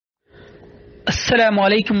السلام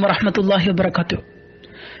عليكم ورحمة الله وبركاته.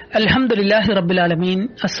 الحمد لله رب العالمين.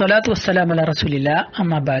 الصلاة والسلام على رسول الله.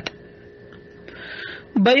 أما بعد.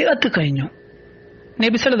 ബൈഅത്ത് കഴിഞ്ഞു.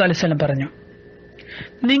 നബി സല്ലല്ലാഹു അലൈഹി വസല്ലം പറഞ്ഞു,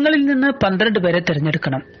 നിങ്ങളിൽ നിന്ന് 12 പേരെ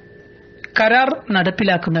തിരഞ്ഞെടുക്കണം. കരാർ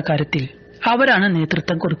നടപ്പിലാക്കുന്ന കാര്യത്തിൽ അവരാണ്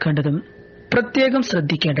നേതൃത്വം കൊടുക്കേണ്ടതും പ്രത്യേകം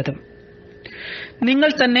ശ്രദ്ധിക്കേണ്ടതും. നിങ്ങൾ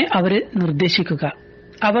തന്നെ അവരെ നിർദ്ദേശിക്കുക.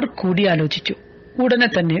 അവർ കൂടിയാലോചിച്ചു. ഉടനെ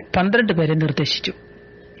തന്നെ 12 പേരെ നിർദ്ദേശിച്ചു.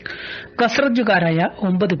 ഖസ്റജുകാരായ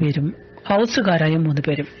 9 പേരും ഔസുകാരായ 3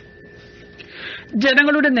 പേരും.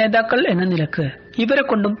 ജനങ്ങളുടെ നേതാക്കൾ എന്ന നിലക്ക് ഇവരെ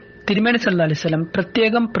കൊണ്ടും തിരുമേനി സല്ലല്ലാഹു അലൈഹി വസല്ലം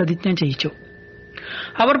പ്രത്യേകം പ്രതിജ്ഞ ചെയ്യിച്ചു.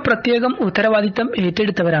 അവർ പ്രത്യേകം ഉത്തരവാദിത്തം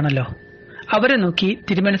ഏറ്റെടുത്തവരാണല്ലോ. അവരെ നോക്കി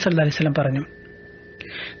തിരുമേനി സല്ലല്ലാഹു അലൈഹി വസല്ലം പറഞ്ഞു,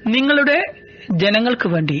 നിങ്ങളുടെ ജനങ്ങൾക്ക്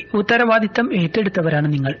വേണ്ടി ഉത്തരവാദിത്തം ഏറ്റെടുത്തവരാണ്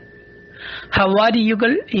നിങ്ങൾ.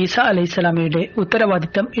 ഹവാരിയുകൾ ഈസാ അലൈഹിസ്സലാമയുടെ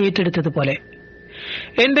ഉത്തരവാദിത്തം ഏറ്റെടുത്തതുപോലെ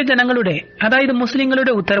എന്റെ ജനങ്ങളുടെ, അതായത്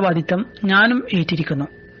മുസ്ലിങ്ങളുടെ ഉത്തരവാദിത്തം ഞാനും ഏറ്റിരിക്കുന്നു.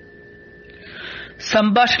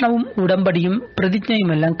 സംഭാഷണവും ഉടമ്പടിയും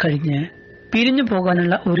പ്രതിജ്ഞയുമെല്ലാം കഴിഞ്ഞ് പിരിഞ്ഞു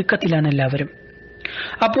പോകാനുള്ള ഒരുക്കത്തിലാണ് എല്ലാവരും.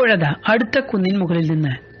 അപ്പോഴതാ അടുത്ത കുന്നിൻ മുകളിൽ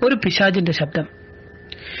നിന്ന് ഒരു പിശാചിന്റെ ശബ്ദം,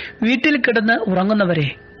 വീട്ടിൽ കിടന്ന് ഉറങ്ങുന്നവരെ,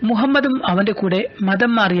 മുഹമ്മദും അവന്റെ കൂടെ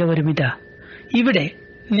മതം മാറിയവരുമിതാ ഇവിടെ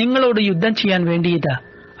നിങ്ങളോട് യുദ്ധം ചെയ്യാൻ വേണ്ടിയിതാ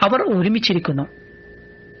അവർ ഒരുമിച്ചിരിക്കുന്നു.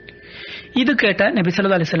 ഇത് കേട്ട നബി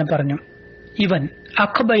സല്ലല്ലാഹു അലൈഹി വസല്ലം പറഞ്ഞു, ഇവൻ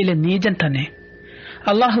അഖബയിലെ നീചൻ തന്നെ.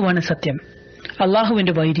 അള്ളാഹുവാണ് സത്യം.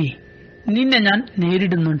 അള്ളാഹുവിന്റെ വൈരി നിന്നെ ഞാൻ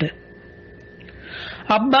നേരിടുന്നുണ്ട്.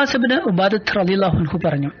 അബ്ബാസ് ഇബ്നു ഉബാദത്ത് റളിയല്ലാഹു അൻഹു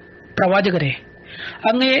പറഞ്ഞു, പ്രവാചകരെ,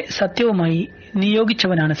 അങ്ങയെ സത്യവുമായി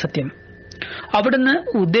നിയോഗിച്ചവനാണ് സത്യം. അവിടുന്ന്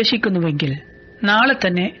ഉദ്ദേശിക്കുന്നുവെങ്കിൽ നാളെ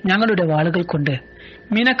തന്നെ ഞങ്ങളുടെ വാളുകൾ കൊണ്ട്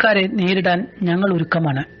മീനക്കാരെ നേരിടാൻ ഞങ്ങൾ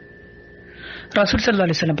ഒരുക്കമാണ്. റസൂൽ സല്ലല്ലാഹു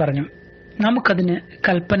അലൈഹി വസല്ലം പറഞ്ഞു, നമുക്കതിന്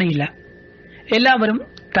കൽപ്പനയില്ല. എല്ലാവരും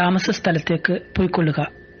താമസ സ്ഥലത്തേക്ക് പോയിക്കൊള്ളുക.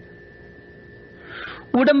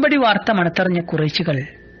 ഉടമ്പടി വാർത്ത മണത്തറിഞ്ഞ ഖുറൈശികൾ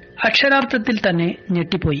അക്ഷരാർത്ഥത്തിൽ തന്നെ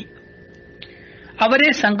ഞെട്ടിപ്പോയി. അവരെ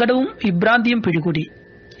സങ്കടവും വിഭ്രാന്തിയും പിടികൂടി.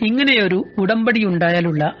 ഇങ്ങനെയൊരു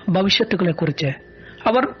ഉടമ്പടിയുണ്ടായാലുള്ള ഭവിഷ്യത്തുകളെക്കുറിച്ച്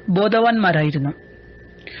അവർ ബോധവാന്മാരായിരുന്നു.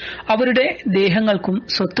 അവരുടെ ദേഹങ്ങൾക്കും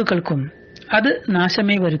സ്വത്തുക്കൾക്കും അത്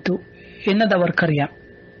നാശമേ വരുത്തൂ എന്നതവർക്കറിയാം.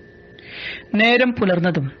 നേരം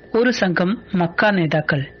പുലർന്നതും ഒരു സംഘം മക്ക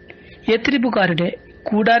നേതാക്കൾ യത്രിബുകാരുടെ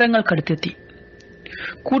കൂടാരങ്ങൾക്കടുത്തെത്തി.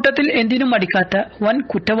 കൂട്ടത്തിൽ എന്തിനും മടിക്കാത്ത വൻ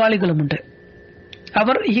കുറ്റവാളികളുമുണ്ട്.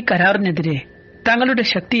 അവർ ഈ കരാറിനെതിരെ തങ്ങളുടെ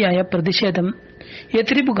ശക്തിയായ പ്രതിഷേധം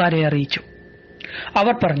യത്രിബുകാരെ അറിയിച്ചു.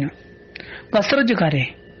 അവർ പറഞ്ഞു, ഖസ്റജുകാരെ,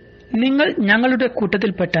 നിങ്ങൾ ഞങ്ങളുടെ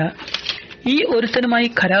കൂട്ടത്തിൽപ്പെട്ട ഈ ഒരുത്തനുമായി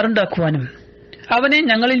കരാറുണ്ടാക്കുവാനും അവനെ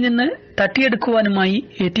ഞങ്ങളിൽ നിന്ന് തട്ടിയെടുക്കുവാനുമായി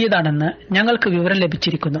എത്തിയതാണെന്ന് ഞങ്ങൾക്ക് വിവരം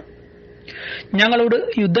ലഭിച്ചിരിക്കുന്നു. ഞങ്ങളോട്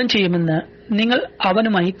യുദ്ധം ചെയ്യുമെന്ന് നിങ്ങൾ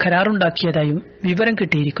അവനുമായി കരാറുണ്ടാക്കിയതായും വിവരം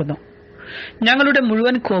കിട്ടിയിരിക്കുന്നു. ഞങ്ങളുടെ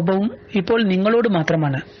മുഴുവൻ കോപവും ഇപ്പോൾ നിങ്ങളോട്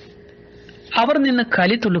മാത്രമാണ്. അവർ നിന്ന്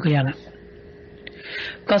കലി തുള്ളുകയാണ്.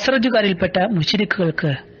 ഖസ്റജുകാരിൽപ്പെട്ട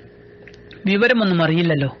മുശ്രിക്കുകൾക്ക് വിവരമൊന്നും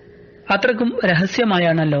അറിയില്ലല്ലോ. അത്രക്കും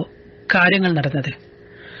രഹസ്യമായാണല്ലോ കാര്യങ്ങൾ നടന്നത്.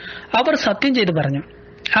 അവർ സത്യം ചെയ്തു പറഞ്ഞു,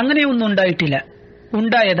 അങ്ങനെയൊന്നും ഉണ്ടായിട്ടില്ല.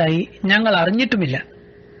 ഉണ്ടായതായി ഞങ്ങൾ അറിഞ്ഞിട്ടുമില്ല.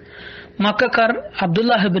 മക്കക്കാർ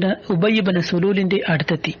അബ്ദുല്ലാഹ് ഇബ്നു ഉബയ്യ് ഇബ്നു സുലൂലിന്റെ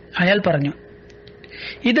അടുത്തെത്തി. അയാൾ പറഞ്ഞു,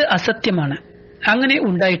 ഇത് അസത്യമാണ്. അങ്ങനെ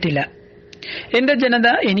ഉണ്ടായിട്ടില്ല. എന്റെ ജനത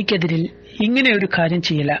എനിക്കെതിരിൽ ഇങ്ങനെയൊരു കാര്യം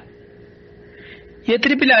ചെയ്യില്ല.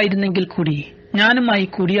 യത്രിബിലായിരുന്നെങ്കിൽ കൂടി ഞാനുമായി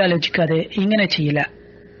കൂടിയാലോചിക്കാതെ ഇങ്ങനെ ചെയ്യില്ല.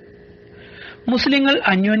 മുസ്ലിങ്ങൾ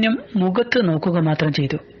അന്യോന്യം മുഖത്ത് നോക്കുക മാത്രം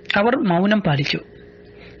ചെയ്തു. അവർ മൗനം പാലിച്ചു.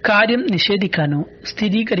 കാര്യം നിഷേധിക്കാനോ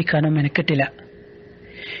സ്ഥിരീകരിക്കാനോ മെനക്കെട്ടില്ല.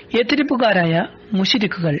 യത്രിബുകാരായ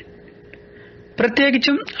മുശ്രിക്കുകൾ,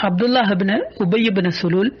 പ്രത്യേകിച്ചും അബ്ദുല്ലാഹ് ഇബ്നു ഉബയ്യ് ഇബ്നു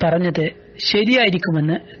സുലൂൽ പറഞ്ഞത്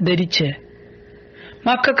ശരിയായിരിക്കുമെന്ന് ധരിച്ച്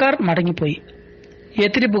മക്കക്കാർ മടങ്ങിപ്പോയി.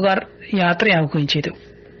 യത്രിബുകാർ യാത്രയാവുകയും ചെയ്തു.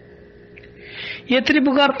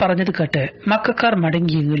 യത്രിബുകാർ പറഞ്ഞത് കേട്ട് മക്കക്കാർ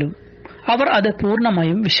മടങ്ങിയെങ്കിലും അവർ അത്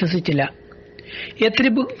പൂർണ്ണമായും വിശ്വസിച്ചില്ല.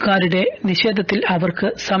 യത്രിബുകാരുടെ നിഷേധത്തിൽ അവർക്ക്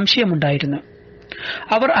സംശയമുണ്ടായിരുന്നു.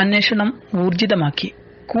 അവർ അന്വേഷണം ഊർജിതമാക്കി.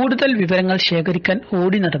 കൂടുതൽ വിവരങ്ങൾ ശേഖരിക്കാൻ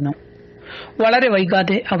ഓടി നടന്നു. വളരെ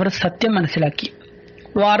വൈകാതെ അവർ സത്യം മനസ്സിലാക്കി.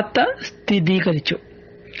 വാർത്ത സ്ഥിരീകരിച്ചു.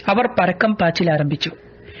 അവർ പരക്കം പാച്ചിൽ ആരംഭിച്ചു.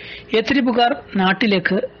 യത്രിബുകാർ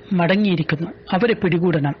നാട്ടിലേക്ക് മടങ്ങിയിരിക്കുന്നു. അവരെ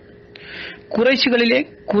പിടികൂടണം. ഖുറൈശികളിലെ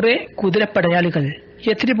കുറെ കുതിരപ്പടയാളികൾ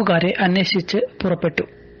യത്രിബുകാരെ അന്വേഷിച്ച് പുറപ്പെട്ടു.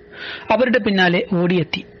 അവരുടെ പിന്നാലെ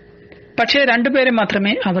ഓടിയെത്തി. പക്ഷേ 2 പേരെ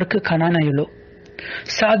മാത്രമേ അവർക്ക് കാണാനായുള്ളൂ.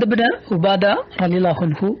 സഅദ് ഇബ്നു ഉബാദ റളിയല്ലാഹു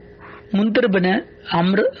അൻഹു, മുൻദിർ ഇബ്നു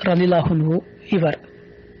അംർ റളിയല്ലാഹു അൻഹു. ഇവർ.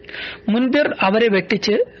 മുൻദിർ അവരെ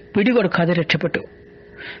വെട്ടിച്ച് പിടികൊടുക്കാതെ രക്ഷപ്പെട്ടു.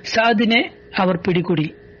 സഅദിനെ അവർ പിടികൂടി.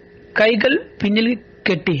 കൈകൾ പിന്നിൽ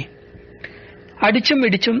കെട്ടി അടിച്ചും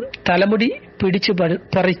ഇടിച്ചും തലമുടി പിടിച്ചു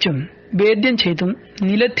പറിച്ചും ഭേദ്യം ചെയ്തും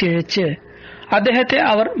നിലത്തിഴച്ച് അദ്ദേഹത്തെ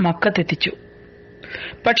അവർ മക്കത്തെത്തിച്ചു.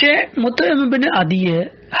 പക്ഷേ മുത്തഇം അദിയ്,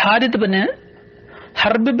 ഹാരിദ് ബിന്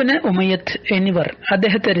ഹർബ് ബിന് ഉമയ്യത്ത് എന്നിവർ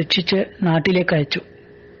അദ്ദേഹത്തെ രക്ഷിച്ച് നാട്ടിലേക്ക് അയച്ചു.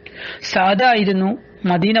 സാദായിരുന്നു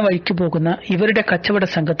മദീന വഴിക്ക് പോകുന്ന ഇവരുടെ കച്ചവട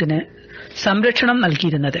സംഘത്തിന് സംരക്ഷണം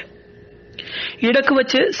നൽകിയിരുന്നത്. ഇടക്ക്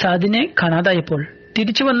വച്ച് സാദിനെ കാണാതായപ്പോൾ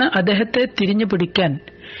തിരിച്ചുവന്ന് അദ്ദേഹത്തെ തിരിഞ്ഞു പിടിക്കാൻ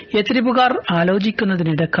യത്രിബുകാർ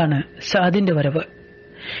ആലോചിക്കുന്നതിനിടക്കാണ് സാദിന്റെ വരവ്.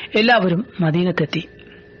 എല്ലാവരും മദീനത്തെത്തി.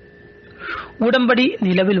 ഉടമ്പടി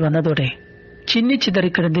നിലവിൽ വന്നതോടെ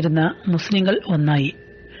ചിന്നിച്ചിതറിക്കിടന്നിരുന്ന മുസ്ലിങ്ങൾ ഒന്നായി.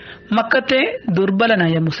 മക്കത്തെ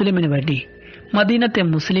ദുർബലനായ മുസ്ലിമിനു വേണ്ടി മദീനത്തെ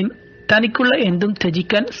മുസ്ലിം തനിക്കുള്ള എന്തും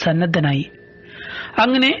ത്യജിക്കാൻ സന്നദ്ധനായി.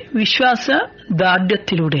 അങ്ങനെ വിശ്വാസ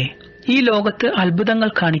ദാർഢ്യത്തിലൂടെ ഈ ലോകത്ത് അത്ഭുതങ്ങൾ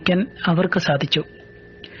കാണിക്കാൻ അവർക്ക് സാധിച്ചു.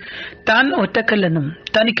 താൻ ഒറ്റക്കല്ലെന്നും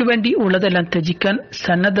തനിക്കുവേണ്ടി ഉള്ളതെല്ലാം ത്യജിക്കാൻ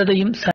സന്നദ്ധതയും